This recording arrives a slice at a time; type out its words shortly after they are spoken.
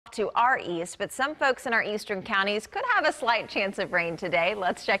to our east, but some folks in our eastern counties could have a slight chance of rain today.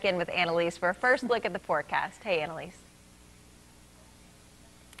 Let's check in with Annalise for a first look at the forecast. Hey, Annalise.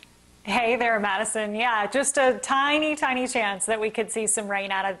 Hey there, Madison. Yeah, just a tiny chance that we could see some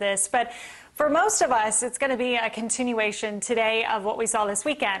rain out of this. But for most of us, it's going to be a continuation today of what we saw this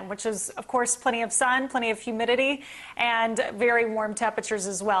weekend, which is, of course, plenty of sun, plenty of humidity, and very warm temperatures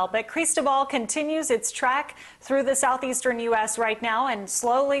as well. But Cristobal continues its track through the southeastern U.S. right now and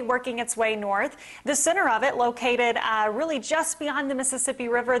slowly working its way north. The center of it located really just beyond the Mississippi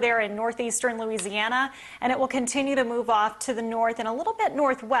River there in northeastern Louisiana, and it will continue to move off to the north and a little bit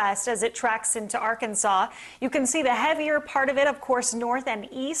northwest as it tracks into Arkansas. You can see the heavier part of it, of course, north and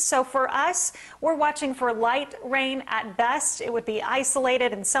east. So for us, we're watching for light rain at best. It would be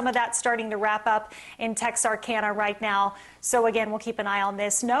isolated, and some of that starting to wrap up in Texarkana right now. So again, we'll keep an eye on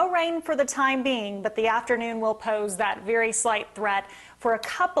this. No rain for the time being, but the afternoon will pose that very slight threat for a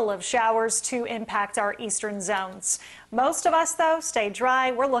couple of showers to impact our eastern zones. Most of us, though, stay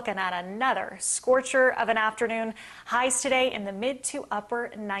dry. We're looking at another scorcher of an afternoon. Highs today in the mid to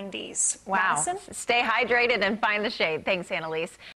upper 90s. Wow. Madison? Stay hydrated and find the shade. Thanks, Annalise.